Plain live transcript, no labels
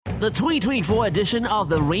the 2024 edition of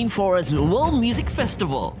the Rainforest World Music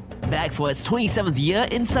Festival, back for its 27th year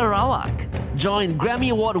in Sarawak. Join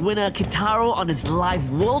Grammy Award winner Kitaro on his live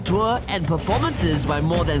world tour and performances by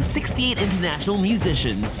more than 68 international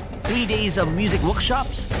musicians. 3 days of music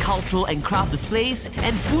workshops, cultural and craft displays,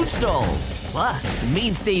 and food stalls. Plus,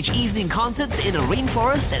 main stage evening concerts in a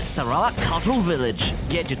rainforest at Sarawak Cultural Village.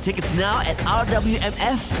 Get your tickets now at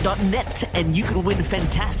rwmf.net and you could win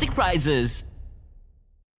fantastic prizes.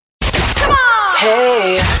 Come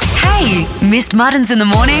on! Hey, missed Muttons in the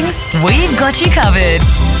morning? We've got you covered.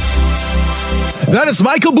 That is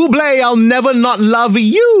Michael Bublé, I'll Never Not Love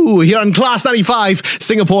You, here on Class 95,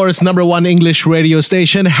 Singapore's #1 English radio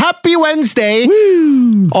station. Happy Wednesday!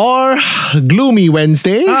 Woo. Or gloomy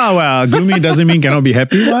Wednesday. Ah, well, gloomy doesn't mean cannot be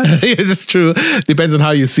happy, what? Yes, it's true. Depends on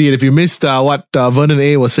how you see it. If you missed what Vernon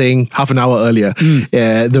A was saying half an hour earlier,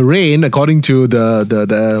 the rain, according to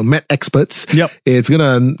the Met experts, it's going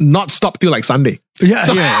to not stop till like Sunday. Yeah,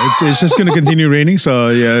 it's just going to continue raining.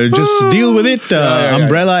 So just deal with it.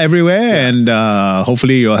 Umbrella everywhere, and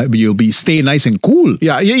hopefully you'll stay nice and cool.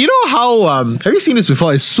 Yeah, you know how have you seen this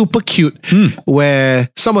before? It's super cute. Where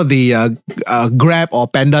some of the Grab or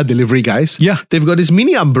Panda delivery guys, they've got this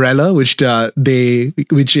mini umbrella which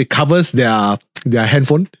covers their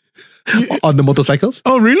handphone. On the motorcycles.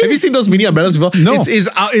 Oh, really? Have you seen those mini umbrellas before? No.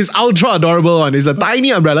 It's ultra adorable one. It's a tiny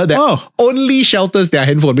umbrella that only shelters their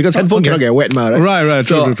handphone because handphone cannot get wet, right? Right.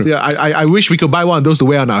 So, true. Yeah, I wish we could buy one of those to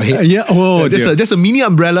wear on our head. Just a mini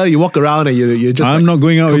umbrella. You walk around and you just. I'm not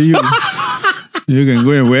going out with you. You can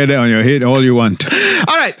go and wear that on your head all you want.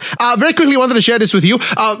 All right. Very quickly, wanted to share this with you.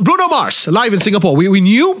 Bruno Mars, live in Singapore. We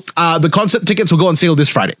knew the concert tickets will go on sale this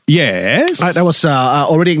Friday. Yes. That was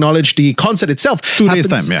already acknowledged. The concert itself 2 days'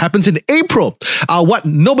 time, happens in April. What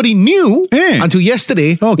nobody knew until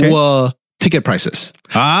yesterday were ticket prices.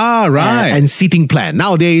 Ah, right. And seating plan.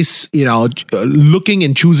 Nowadays, looking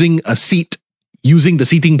and choosing a seat using the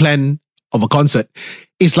seating plan of a concert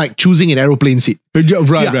is like choosing an aeroplane seat.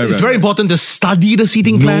 Right. It's very important to study the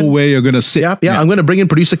seating plan. Know where you're going to sit. Yeah. I'm going to bring in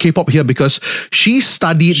producer K-pop here because she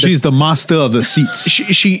studied... She's the master of the seats.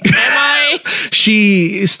 She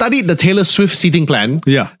studied the Taylor Swift seating plan.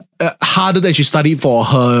 Harder than she studied for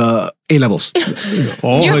her A-levels.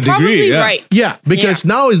 You're her degree. Right. Yeah, because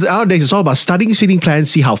nowadays it's all about studying seating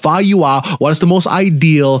plans, see how far you are, what is the most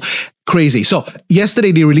ideal, crazy. So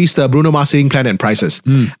yesterday they released the Bruno Mars seating plan and prices.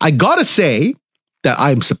 I gotta say that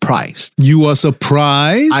I'm surprised. You are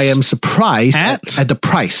surprised? I am surprised at the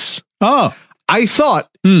price. Oh. I thought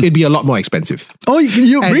it'd be a lot more expensive. Oh,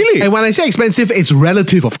 really? And when I say expensive, it's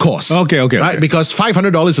relative, of course. Okay. Right? Because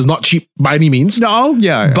 $500 is not cheap by any means. No,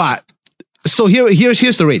 yeah. But so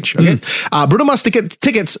here's the range. Okay, Bruno Mars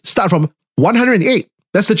tickets start from 108.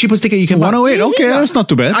 That's the cheapest ticket you can buy. 108. Okay, that's not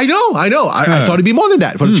too bad. I know. I thought it'd be more than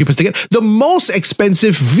that for the cheapest ticket. The most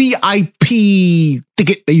expensive VIP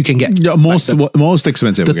ticket that you can get. Yeah, most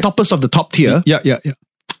expensive. The toppest of the top tier. Yeah.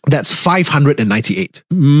 That's 598.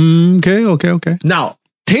 Okay. Now,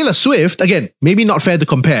 Taylor Swift, again, maybe not fair to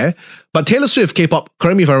compare, but Taylor Swift, K-pop,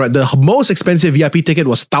 correct me if I'm right, the most expensive VIP ticket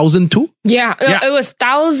was 1,002? Yeah, it was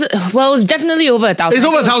 1,000. Well, it was definitely over 1,000. It's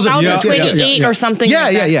over 1,000. 1,028 or something.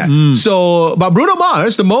 Yeah. So, but Bruno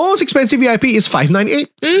Mars, the most expensive VIP is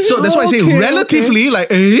 598. So that's why I say relatively,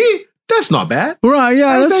 that's not bad. Right,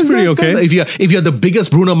 that's pretty okay. If you're the biggest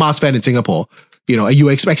Bruno Mars fan in Singapore,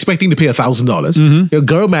 you're expecting to pay $1,000. Your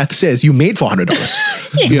girl math says you made $400.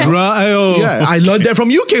 Right. Yeah, I learned that from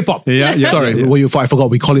you, K-pop. Yeah. Sorry, I forgot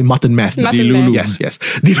we call it mutton math. Mutton Yes.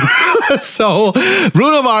 math. So,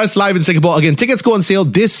 Bruno Mars live in Singapore. Again, tickets go on sale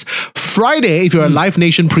this Friday if you're a Live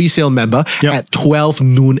Nation pre-sale member at 12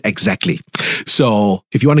 noon exactly. So,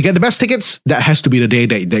 if you want to get the best tickets, that has to be the day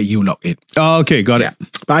that you log in. Okay, got it.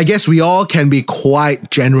 But I guess we all can be quite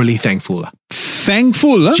generally thankful.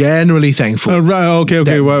 Thankful? Huh? Generally thankful. Right, okay.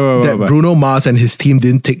 That Bruno Mars and his team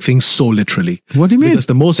didn't take things so literally. What do you mean? Because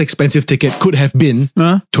the most expensive ticket could have been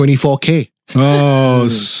 $24,000. Oh,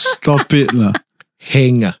 stop it.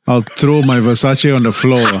 Hang. I'll throw my Versace on the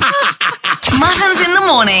floor. Muttons in the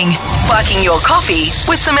morning. Sparking your coffee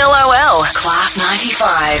with some LOL. Class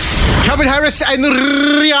 95. Calvin Harris and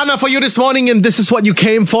Rihanna for you this morning, and this is what you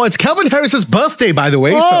came for. It's Calvin Harris's birthday, by the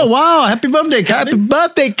way. Oh, wow. Happy birthday, Calvin. Happy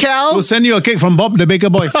birthday, Cal. We'll send you a cake from Bob the Baker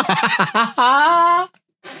Boy.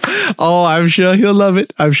 Oh, I'm sure he'll love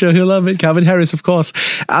it. Calvin Harris, of course.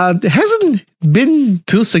 Hasn't been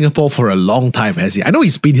to Singapore for a long time, has he? I know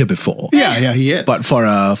he's been here before. Yeah, he is. But for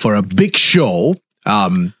a big show,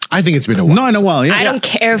 I think it's been a while. Not in a while, yeah. I don't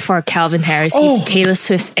care for Calvin Harris. He's Taylor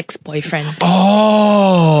Swift's ex-boyfriend.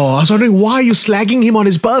 Oh, I was wondering why are you slagging him on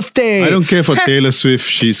his birthday? I don't care for Taylor Swift.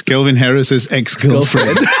 She's Calvin Harris's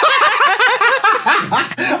ex-girlfriend.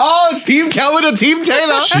 Oh, it's Team Calvin or Team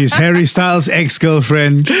Taylor. She's Harry Styles'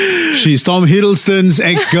 ex-girlfriend. She's Tom Hiddleston's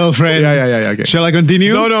ex-girlfriend. Yeah. Okay. Shall I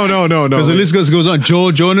continue? No. Because the list goes on.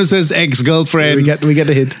 Joe Jonas's ex-girlfriend. We get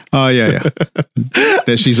the hint. Oh, yeah.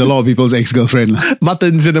 That she's a lot of people's ex-girlfriend.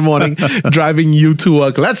 Muttons in the morning, driving you to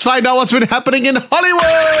work. Let's find out what's been happening in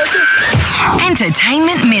Hollywood.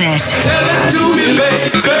 Entertainment Minute.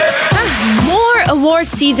 More award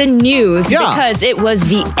season news because it was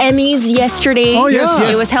the Emmys yesterday. Oh,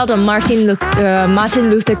 yes. It was held on Martin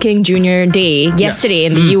Luther King Jr. Day yesterday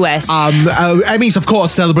in the US. Emmys, of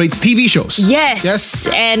course, celebrates TV shows. Yes.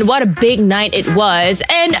 And what a big night it was.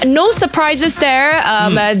 And no surprises there.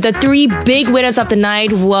 The three big winners of the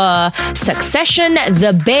night were Succession,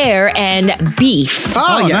 The Bear, and Beef.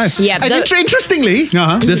 Oh, yes. Nice. Yeah, And interestingly,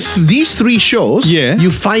 these three shows,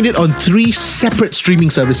 you find it on three separate streaming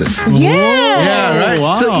services. Yeah, right.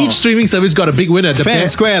 Wow. So each streaming service got a big winner. The Fair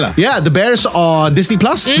and square. Yeah, The Bear's on Disney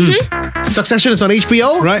Plus. Succession is on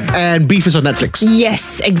HBO. Right. And Beef is on Netflix.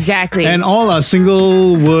 Yes, exactly. And all are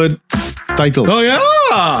single word titles. Oh, yeah.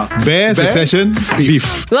 Bear, Succession,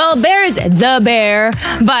 Beef. Well, Bear is The Bear,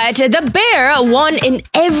 but The Bear won in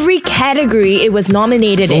every category it was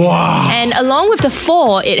nominated in. Wow. And along with the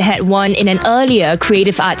four it had won in an earlier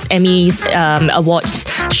Creative Arts Emmys Awards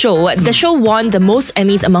show, the show won the most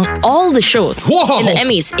Emmys among all the shows in the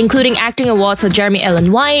Emmys, including acting awards for Jeremy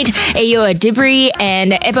Allen White, Ayo Edebiri,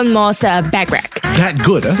 and Eben Moss Backrack. That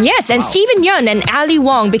good, huh? Yes, and Stephen Yeun and Ali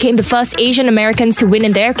Wong became the first Asian Americans to win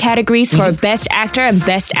in their categories for Best Actor and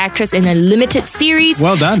Best Actress in a limited series.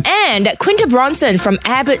 Well done. And Quinta Bronson from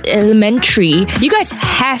Abbott Elementary. You guys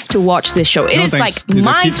have to watch this show. It is thanks. like It's a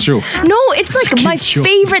my kids show. No, it's like my show.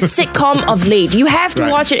 favorite sitcom of late. You have to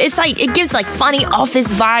watch it. It's like it gives like funny office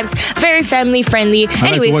vibes, very family friendly. I like to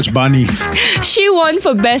Anyways, watch Barney. she won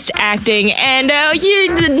for Best Acting, and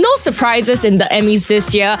no surprises in the Emmys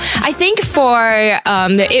this year. I think for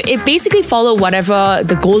it basically followed whatever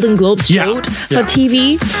the Golden Globes showed for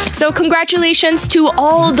TV. So congratulations to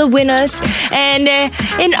all the winners. And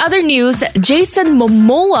in other news, Jason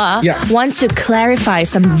Momoa wants to clarify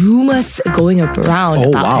some rumors going around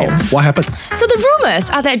about him. What happened? So the rumors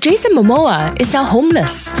are that Jason Momoa is now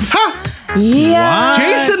homeless. Huh? Yeah.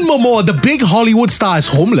 Jason Momoa, the big Hollywood star, is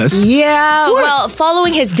homeless. Yeah, well,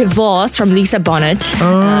 following his divorce from Lisa Bonet,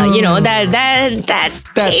 you know, that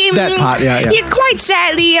part, yeah. Quite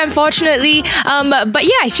sadly, unfortunately. But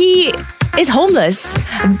yeah, he is homeless,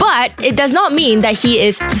 but it does not mean that he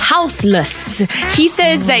is houseless. He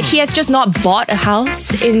says that he has just not bought a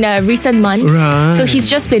house in recent months. Right. So he's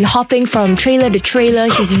just been hopping from trailer to trailer.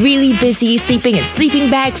 He's really busy, sleeping in sleeping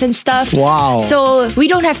bags and stuff. Wow. So we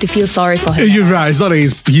don't have to feel sorry for him. You're right. It's not that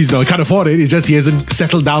he's not can't afford it. It's just he hasn't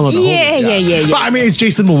settled down on the home. Yeah. But I mean, it's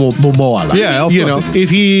Jason Momoa. Like. Yeah, of you course. know, if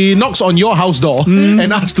he knocks on your house door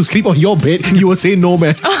and asks to sleep on your bed, you will say no,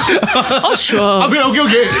 man. Oh, sure. I mean,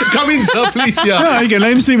 okay. Come in, sir, please. Yeah, you can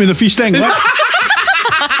let him sleep in the fish tank. Right?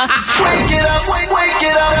 Wake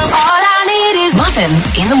it up. All I need is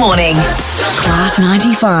Muttons in the morning. Class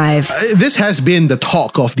 95. This has been the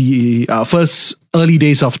talk of the first early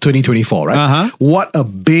days of 2024, right? What a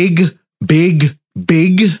big, I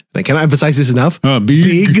cannot emphasize this enough,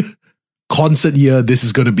 big concert year this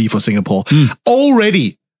is going to be for Singapore.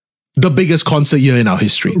 Already the biggest concert year in our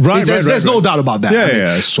history. There's no doubt about that.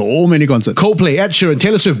 Yeah, so many concerts. Coldplay, Ed Sheeran,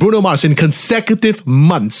 Taylor Swift, Bruno Mars in consecutive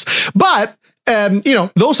months. But,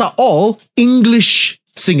 those are all English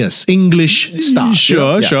singers, English stars.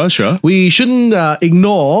 Sure. We shouldn't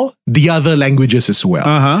ignore the other languages as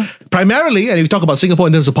well. Primarily, and if you talk about Singapore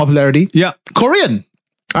in terms of popularity, Korean,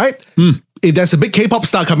 right? If there's a big K-pop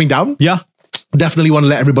star coming down, definitely want to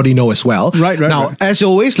let everybody know as well. Right. Now, as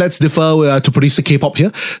always, let's defer to producer K-pop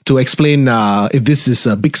here to explain if this is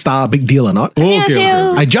a big star, big deal or not.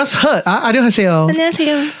 안녕하세요. I just heard,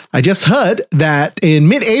 안녕하세요. I just heard that in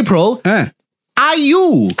mid-April,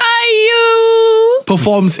 IU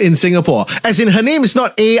performs in Singapore. As in, her name is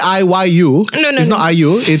not AIYU. No. It's not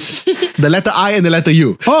IU. It's the letter I and the letter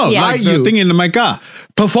U. Like the thing in my car.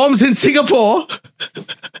 Performs in Singapore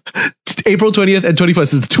April 20th and 21st.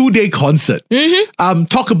 It's a 2-day concert.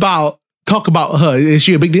 Talk about her. Is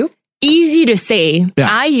she a big deal? Easy to say.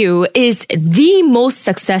 IU is the most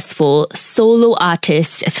successful solo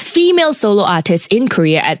artist, female solo artist in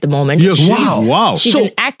Korea at the moment. Wow. She's an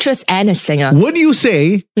actress and a singer. Would you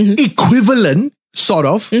say equivalent sort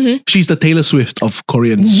of. She's the Taylor Swift of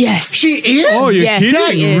Korean. Yes. She is? Oh, you're Yes,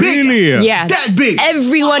 kidding? she is. Really? Yeah. That big?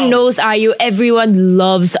 Everyone knows IU. Everyone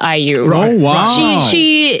loves IU. Oh, wow.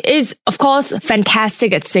 She is, of course,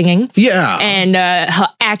 fantastic at singing. Yeah. And her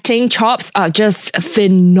acting chops are just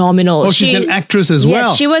phenomenal. Oh, she's an actress as yes,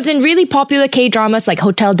 well. she was in really popular K-dramas like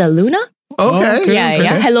Hotel de Luna. Okay.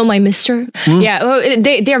 Yeah. Hello, My Mister. Yeah,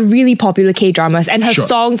 they're really popular K-dramas, and her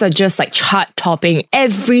songs are just like chart-topping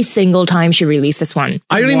every single time she releases one.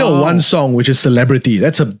 I only know one song, which is Celebrity.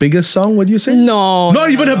 That's her biggest song, would you say? No. Not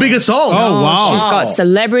even her biggest song. Oh, wow. She's got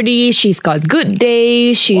Celebrity, she's got Good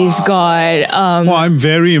Day, she's got... Well, I'm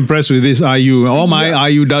very impressed with this IU. All my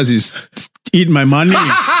IU does is eat my money.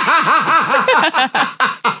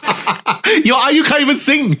 Your IU can't even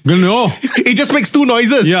sing. No. It just makes two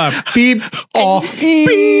noises. Yeah. Beep or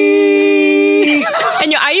beep. And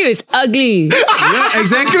your IU is ugly. Yeah,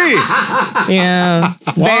 exactly. Yeah.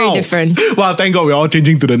 Very Wow. different. Well, thank God we're all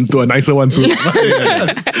changing to a nicer one soon.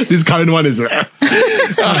 This current one is...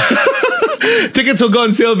 Tickets will go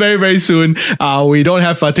on sale very, very soon. We don't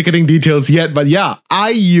have ticketing details yet, but yeah,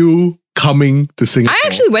 IU coming to Singapore. I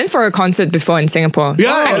actually went for a concert before in Singapore.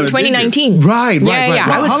 Yeah, in did 2019. Right. Yeah.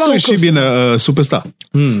 I was How long so has she close. been a superstar?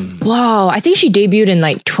 Wow, I think she debuted in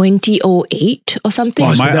like 2008 or something.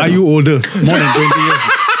 My IU older, more than 20 years.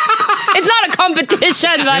 It's not a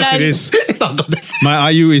competition, but Yes, it is. It's not good. My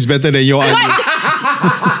IU is better than your IU.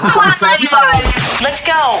 Class 95. Let's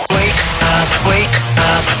go. Wake up.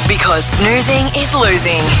 Because snoozing is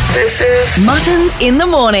losing. This is Muttons in the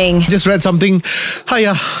Morning. Just read something.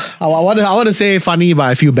 I want to say funny, but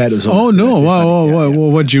I feel bad as well. Oh, no. Wow.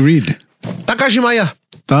 What'd you read? Takashimaya.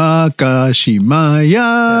 Takashimaya.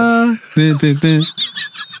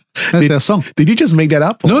 That's their song. Did you just make that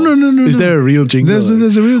up? No. Is there a real jingle?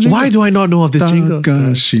 There's a real jingle. Why do I not know of this jingle?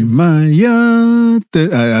 Takashimaya.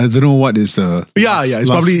 I don't know what is the... Yeah. It's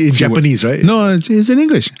probably in Japanese, right? No, it's in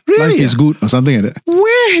English. Really? Life is good or something like that.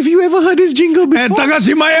 Where have you ever heard this jingle before? And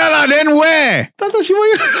Takashimaya lah, then where?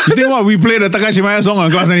 Takashimaya. You think what? We play the Takashimaya song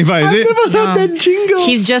on Class 95, is I've it? never heard that jingle.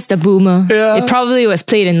 he's just a boomer. Yeah. It probably was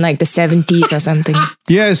played in like the 70s or something.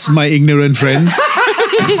 Yes, my ignorant friends.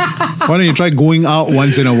 Why don't you try going out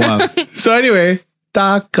once in a while? So anyway,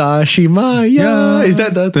 Takashimaya. Yeah. Is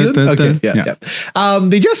that the tune? Okay, yeah.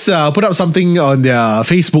 They just put up something on their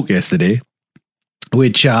Facebook yesterday,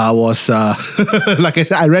 which was like I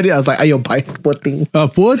said, I read it. I was like, "Ayo, bye, poor thing."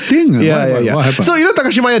 Poor thing. Yeah. What happened? So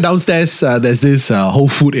Takashimaya downstairs, there's this whole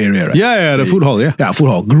food area, right? Yeah, the food hall, yeah. Yeah, food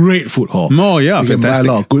hall. Great food hall. Oh, yeah, You can buy fantastic.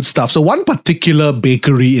 a lot of good stuff. So one particular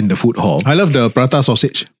bakery in the food hall. I love the prata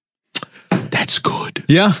sausage. That's good.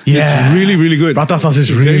 Yeah, Yeah. it's really, really good. Prata sausage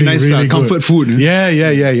is Very really nice, really good. comfort food.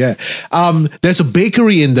 Yeah. There's a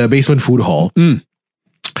bakery in the basement food hall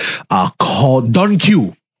called Don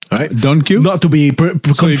Q. Right? Don Q? Not to be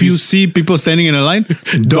So if you confused. see people standing in a line,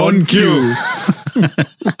 Don Q.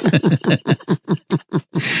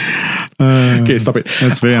 Okay, stop it.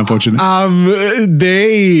 That's very unfortunate.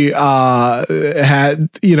 They had,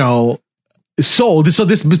 sold. So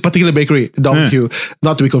this particular bakery, Don Q,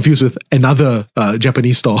 not to be confused with another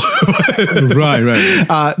Japanese store.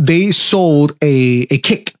 Right. They sold a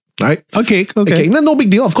cake. Right? Okay. Okay. No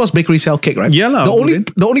big deal. Of course, bakeries sell cake, right? Yeah, lah,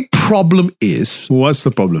 the only problem is What's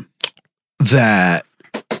the problem? that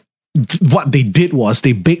what they did was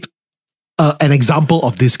they baked an example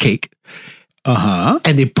of this cake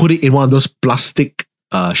and they put it in one of those plastic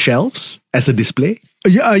shelves as a display.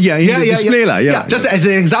 Yeah, display lah. Yeah, Just as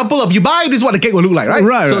an example of you buy, this is what the cake will look like, right?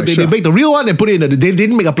 Right, So right, they sure. make the real one and put it in. They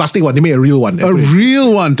didn't make a plastic one. They made a real one. a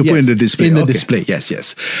real one to put in the display. In the Okay. display,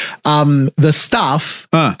 yes. The staff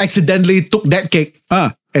accidentally took that cake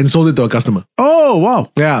and sold it to a customer. Oh wow.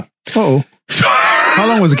 Yeah. Oh. How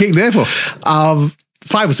long was the cake there for? 5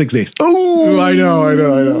 or 6 days. Oh, I know.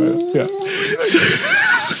 Yeah.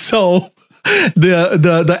 So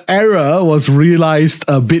the error was realized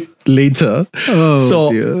a bit later.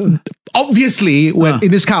 So dear. obviously, when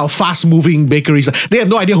in this kind of fast-moving bakeries, they have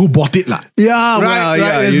no idea who bought it, lah. Yeah, Right.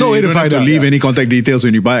 yeah. There's you, no way you to don't find have to out, leave yeah. any contact details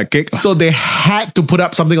when you buy a cake. So they had to put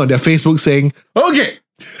up something on their Facebook saying, "Okay,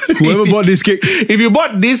 Whoever bought this cake, if you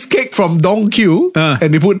bought this cake from Don Q,"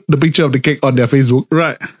 and they put the picture of the cake on their Facebook,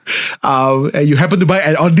 right? and you happen to buy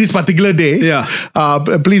it on this particular day,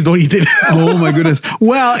 please don't eat it. Oh my goodness.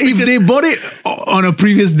 Well, if they bought it on a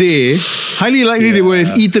previous day, highly likely they would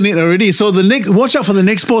have eaten it already. So watch out for the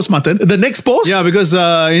next post, Mutton. The next post? Yeah, because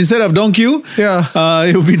instead of Don Q,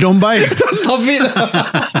 it will be Don Bai. Stop it.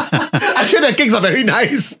 I'm sure their cakes are very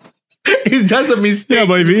nice. It's just a mistake. Yeah,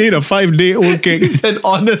 but if you eat a 5-day-old cake, It's an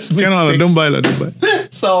honest mistake. cannot, don't buy.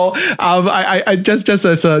 So I just as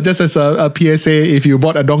a PSA, if you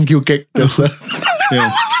bought a donkey cake, just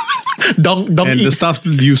Yeah. don't And eat. the staff,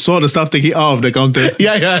 you saw the staff taking out of the counter.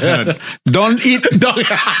 Yeah. Don't eat.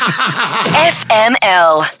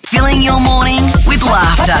 FML. Filling your morning with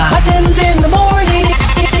laughter. Buttons in the morning.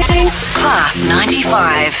 Class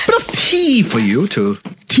 95. Bit of tea for you too.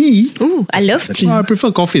 Tea? Ooh, I love tea. Oh, I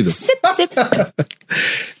prefer coffee though. Sip, sip.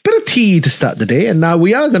 Bit of tea to start the day, and now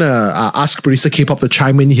we are gonna ask producer K-pop to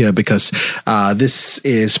chime in here because this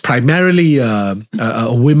is primarily a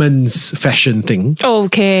women's fashion thing,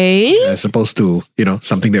 Okay. as opposed to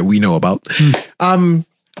something that we know about.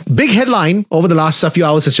 Big headline over the last few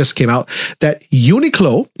hours has just came out that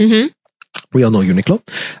Uniqlo, we all know Uniqlo,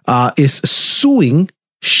 is suing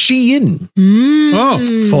Shein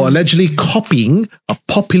for allegedly copying a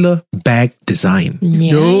popular bag design.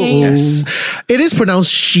 Yes. It is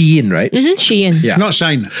pronounced Shein, right? Shein. Yeah. Not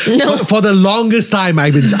shine. For the longest time,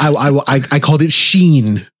 I called it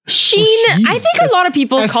Sheen. Sheen. I think a lot of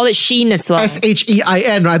people call it Sheen as well. Shein,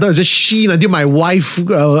 right? I thought it was just Sheen until my wife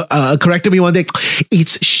corrected me one day.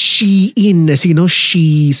 It's Shein, as you know,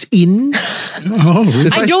 she's in.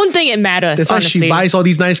 I don't think it matters, That's why honestly. she buys all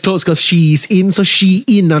these nice clothes because she's in, so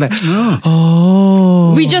Shein. I'm like,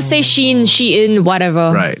 We just say Sheen, Shein,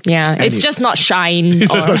 whatever. Right. Yeah. It's Anyway. just not shine.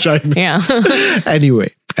 It's just not shine. Yeah.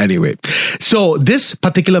 Anyway, so this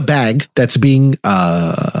particular bag that's being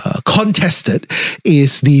contested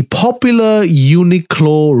is the popular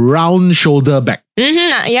Uniqlo round shoulder bag.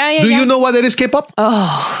 Yeah. Do you know what that is, K-pop?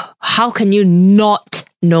 How can you not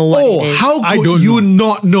know what it is? How I could don't you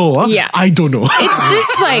know. not know? Huh? Yeah. I don't know. It's this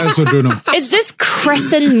I also don't know. it's this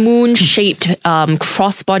crescent moon shaped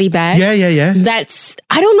crossbody bag. Yeah. That's,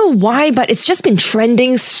 I don't know why, but it's just been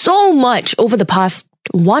trending so much over the past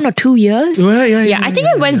 1 or 2 years. Yeah, I think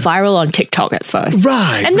it went viral on TikTok at first.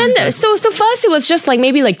 Right, And then, right. so first it was just like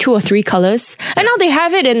maybe like 2 or 3 colors. And now they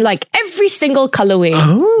have it in like every single colorway.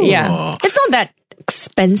 Oh. Yeah. It's not that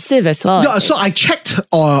expensive as well. No, so I checked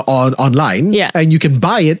online, Yeah. and you can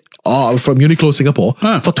buy it from Uniqlo Singapore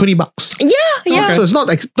for $20. Yeah. So it's not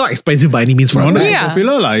expensive by any means for a Not bag. Yeah.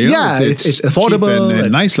 popular, like, Yeah, it's affordable cheap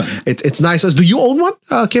and nice. Like. It's nice. Do you own one,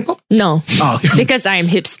 K-pop? No. Oh, okay. Because I am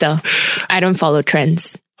hipster. I don't follow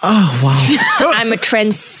trends. Oh wow. I'm a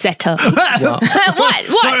trend setter.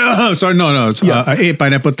 What? Sorry, no. It's, I ate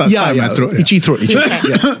pineapple tarts in my throat. Itchy throat.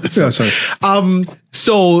 Yeah, sorry.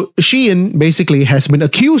 So Shein basically has been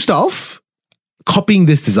accused of copying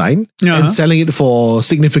this design and selling it for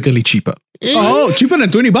significantly cheaper. Oh, cheaper than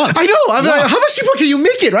 $20. I know. I'm like, how much cheaper can you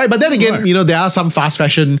make it, right? But then again, there are some fast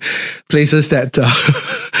fashion places that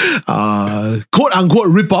quote unquote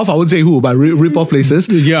rip off. I wouldn't say who, but rip off places.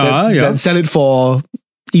 That sell it for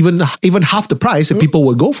even half the price, and people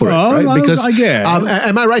will go for it, right? Because I guess.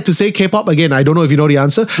 Am I right to say K-pop again? I don't know if you know the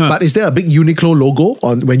answer, but is there a big Uniqlo logo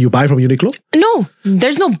on when you buy from Uniqlo? No,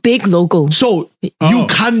 there's no big logo. So you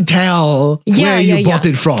can't tell where you bought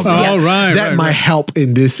it from. Right. That might help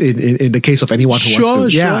in this in the case of anyone who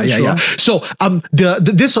wants to. Yeah. So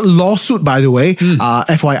this lawsuit, by the way,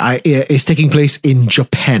 FYI, is taking place in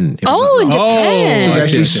Japan. Oh, in Japan. So they're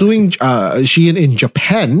actually suing Shein in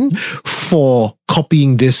Japan for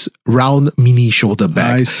copying this round mini shoulder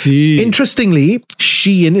bag. I see. Interestingly,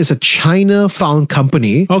 Shein is a China-found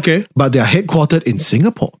company. Okay. But they are headquartered in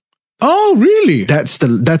Singapore. Oh, really? That's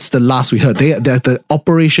the last we heard. The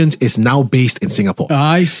operations is now based in Singapore.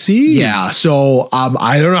 I see. Yeah, so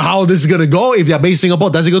I don't know how this is gonna go. If they're based in Singapore,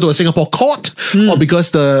 does it go to a Singapore court, or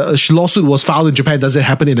because the lawsuit was filed in Japan, does it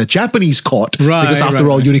happen in a Japanese court? Right. Because after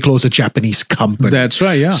all, Uniqlo is a Japanese company. That's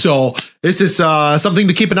right. Yeah. So this is something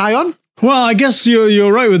to keep an eye on. Well, I guess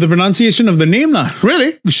you're right with the pronunciation of the name, lah.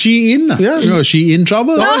 Really? Shein. Yeah. She in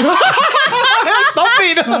trouble. Stop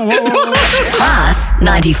it! Class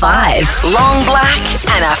 95. Long black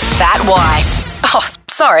and a fat white. Oh,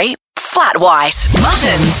 sorry, flat white.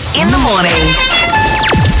 Muttons in the morning.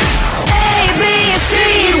 A, B, C,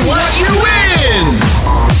 what you win?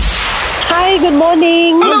 Hi, good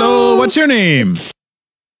morning. Hello. What's your name?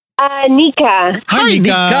 Nika. Hi,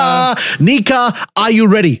 Nika. Nika, are you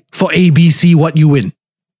ready for ABC What You Win?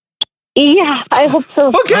 Yeah, I hope so.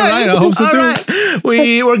 Okay. All right, I hope so All too. right.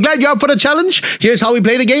 We're glad you're up for the challenge. Here's how we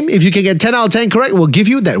play the game. If you can get 10 out of 10 correct, we'll give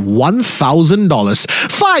you that $1,000.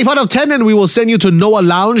 5 out of 10 and we will send you to Noah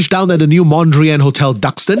Lounge down at the new Mondrian Hotel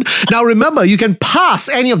Duxton. Now remember, you can pass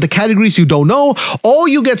any of the categories you don't know or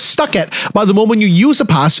you get stuck at. But the moment you use a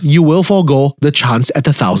pass, you will forego the chance at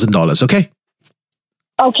the $1,000, okay?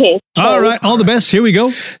 Okay. All right, all the best. Here we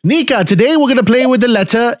go. Nika, today we're going to play with the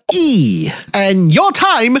letter E. And your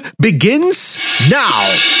time begins now.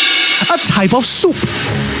 A type of soup.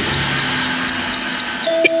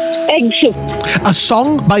 Egg soup. A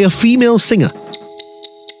song by a female singer.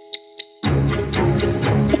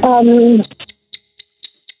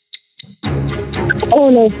 Oh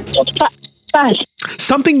no. Pass.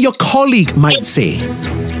 Something your colleague might say.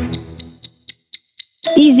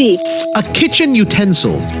 Easy. A kitchen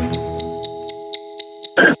utensil.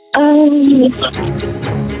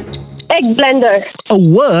 Egg blender. A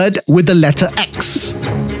word with the letter X.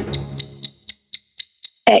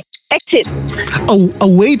 Exit. A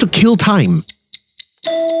way to kill time.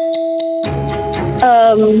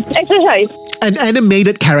 Exercise. An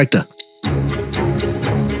animated character.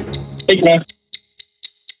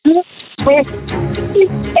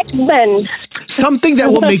 X-Men. Something that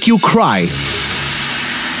will make you cry.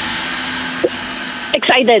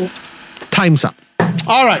 Excited. Time's up.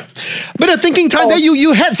 All right. Bit of thinking time there.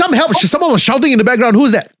 You had some help. Someone was shouting in the background.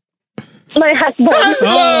 Who's that? My husband.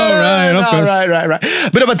 Right, of course. Right.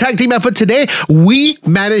 Bit of a tag team effort today. We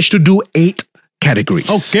managed to do 8 categories.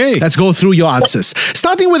 Okay. Let's go through your answers.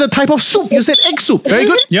 Starting with a type of soup. You said egg soup. Very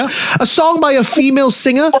good. Yeah. A song by a female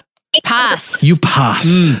singer. Pass. You passed.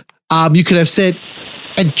 You could have said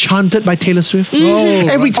Enchanted by Taylor Swift.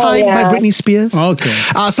 Every Time by Britney Spears. Okay.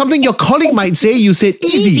 Something your colleague might say, you said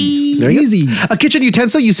easy. Very good. Easy. A kitchen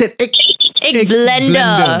utensil, you said egg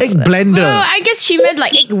blender. Egg blender. Oh, I guess she meant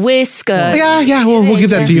like egg whisk. Yeah, we'll give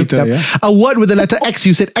that to you. Bitter, yeah. A word with the letter X,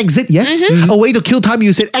 you said exit, yes. A way to kill time,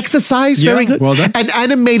 you said exercise, Yeah, very good. well done. An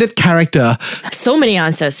animated character. So many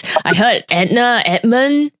answers. I heard Edna,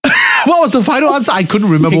 Edmund, What was the final answer? I couldn't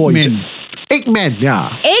remember what you Eggman. said. Eggman, yeah.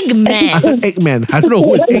 Eggman. Eggman. I don't know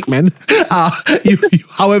who is Eggman.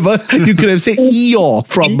 However, you could have said Eeyore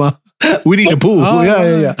from Winnie the Pooh.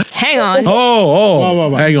 Yeah. Hang on.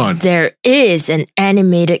 Oh, hang on. There is an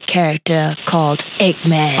animated character called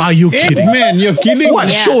Eggman. Are you kidding? Eggman, you're kidding? What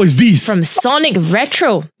Yeah. show is this? From Sonic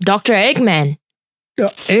Retro, Dr. Eggman.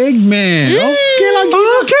 Eggman.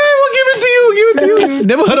 Okay, We'll give it to you.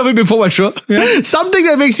 Never heard of it before, but sure. Something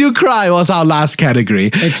that makes you cry was our last category.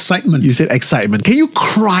 Excitement. You said excitement. Can you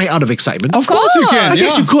cry out of excitement? Of course you can. I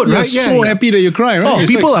guess you could, right? You're so happy that you cry, right? Oh, You're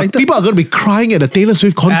so people are excited. going to be crying at a Taylor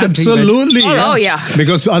Swift concert. Absolutely. Oh, yeah.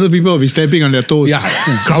 Because other people will be stepping on their toes. Yeah.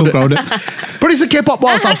 So crowded. Producer K-pop,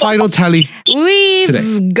 what was our final tally? We've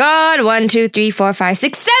Today. got 1, 2, 3, 4, 5,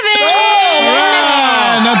 6, 7.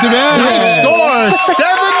 Not too bad. Nice score. 7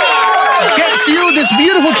 gets you this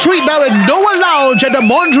beautiful treat now at Noah Lounge at the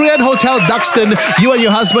Mondrian Hotel Duxton. You and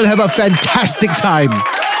your husband have a fantastic time.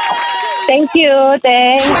 Thank you.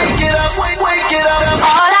 Thanks. Wake it up.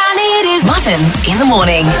 All I need is Muttons in the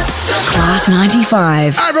morning. Class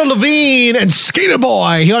 95. Avril Lavigne and Skater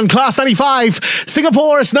Boy here on Class 95,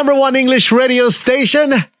 Singapore's #1 English radio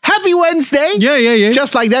station. Happy Wednesday. Yeah.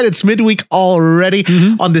 Just like that, it's midweek already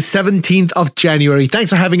on the 17th of January. Thanks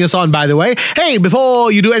for having us on, by the way. Hey,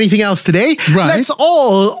 before you do anything else today, Right. let's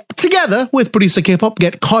all, together with producer K-pop,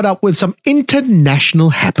 get caught up with some international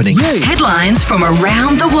happenings. Headlines from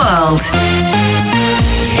around the world.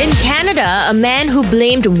 In Canada, a man who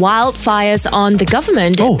blamed wildfires on the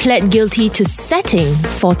government pled guilty to setting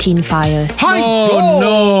 14 fires. Oh,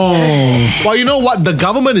 no. Well, you know what the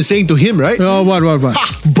government is saying to him, right? Oh, what?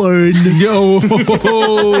 Burn. Yo.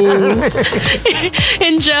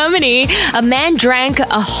 In Germany, a man drank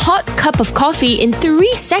a hot cup of coffee in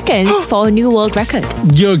 3 seconds for a new world record.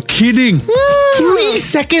 You're kidding. 3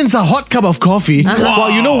 seconds, a hot cup of coffee. Well,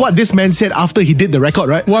 you know what this man said after he did the record,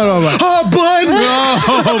 right? What? Oh, burn!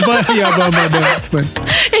 But.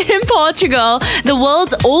 In Portugal, the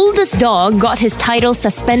world's oldest dog got his title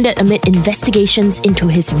suspended amid investigations into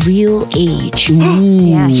his real age.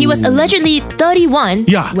 Yeah, he was allegedly 31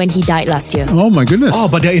 when he died last year. Oh my goodness. Oh,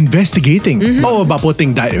 but they're investigating. Oh, but poor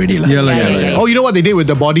thing died already. Yeah. Oh, you know what they did with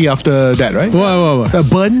the body after that, right? What?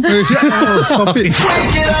 Burn? Oh, stop it.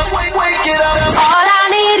 All I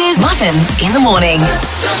need is Muttons in the morning.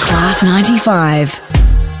 Class 95.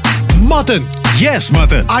 Martin, Yes,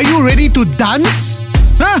 Mutton. are you ready to dance?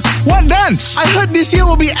 Huh? What dance? I heard this year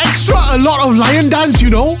will be extra a lot of lion dance, you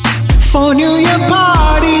know? For New Year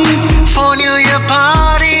party,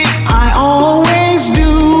 I always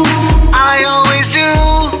do.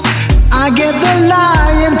 I get the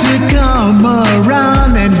lion to come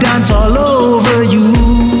around and dance all over you.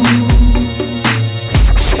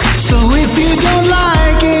 So if you don't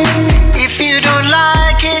like it,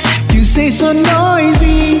 you say so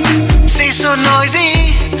noisy,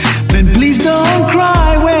 then please don't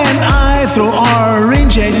cry when I throw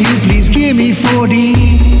orange at you. Please give me 40.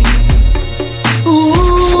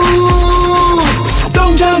 Ooh,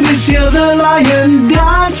 don't jump this year, the lion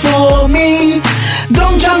dance for me.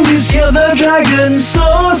 Don't jump this year, the dragon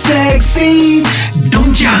so sexy.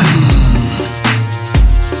 Don't jump.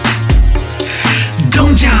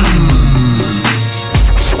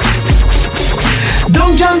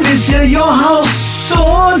 jump this year, your house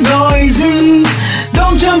so noisy.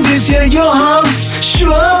 Don't jump this year, your house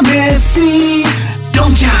sure messy.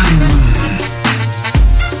 Don't jump.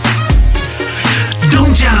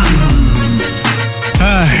 Don't jump.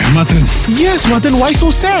 Hi, Matan. Yes, Matan, why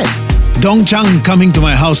so sad? Dongchang coming to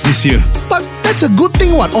my house this year. But that's a good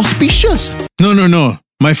thing, what? Auspicious. No.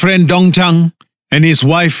 My friend Dongchang and his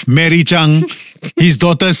wife Mary Chang, his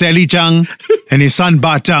daughter Sally Chang, and his son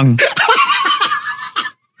Ba Chang.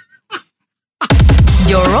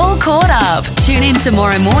 You're all caught up. Tune in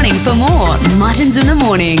tomorrow morning for more Muttons in the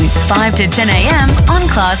Morning, 5 to 10 a.m. on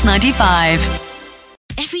Class 95.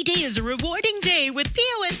 Every day is a rewarding day with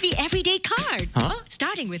POSB Everyday Card.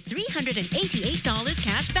 Starting with $388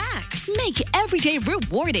 cash back. Make every day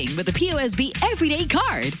rewarding with the POSB Everyday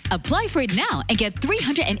Card. Apply for it now and get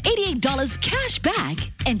 $388 cash back.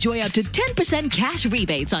 Enjoy up to 10% cash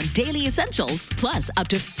rebates on daily essentials, plus up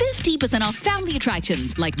to 50% off family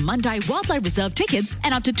attractions like Mandai Wildlife Reserve tickets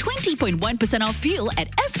and up to 20.1% off fuel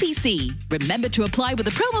at SPC. Remember to apply with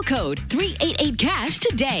the promo code 388CASH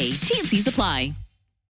today. T&Cs apply.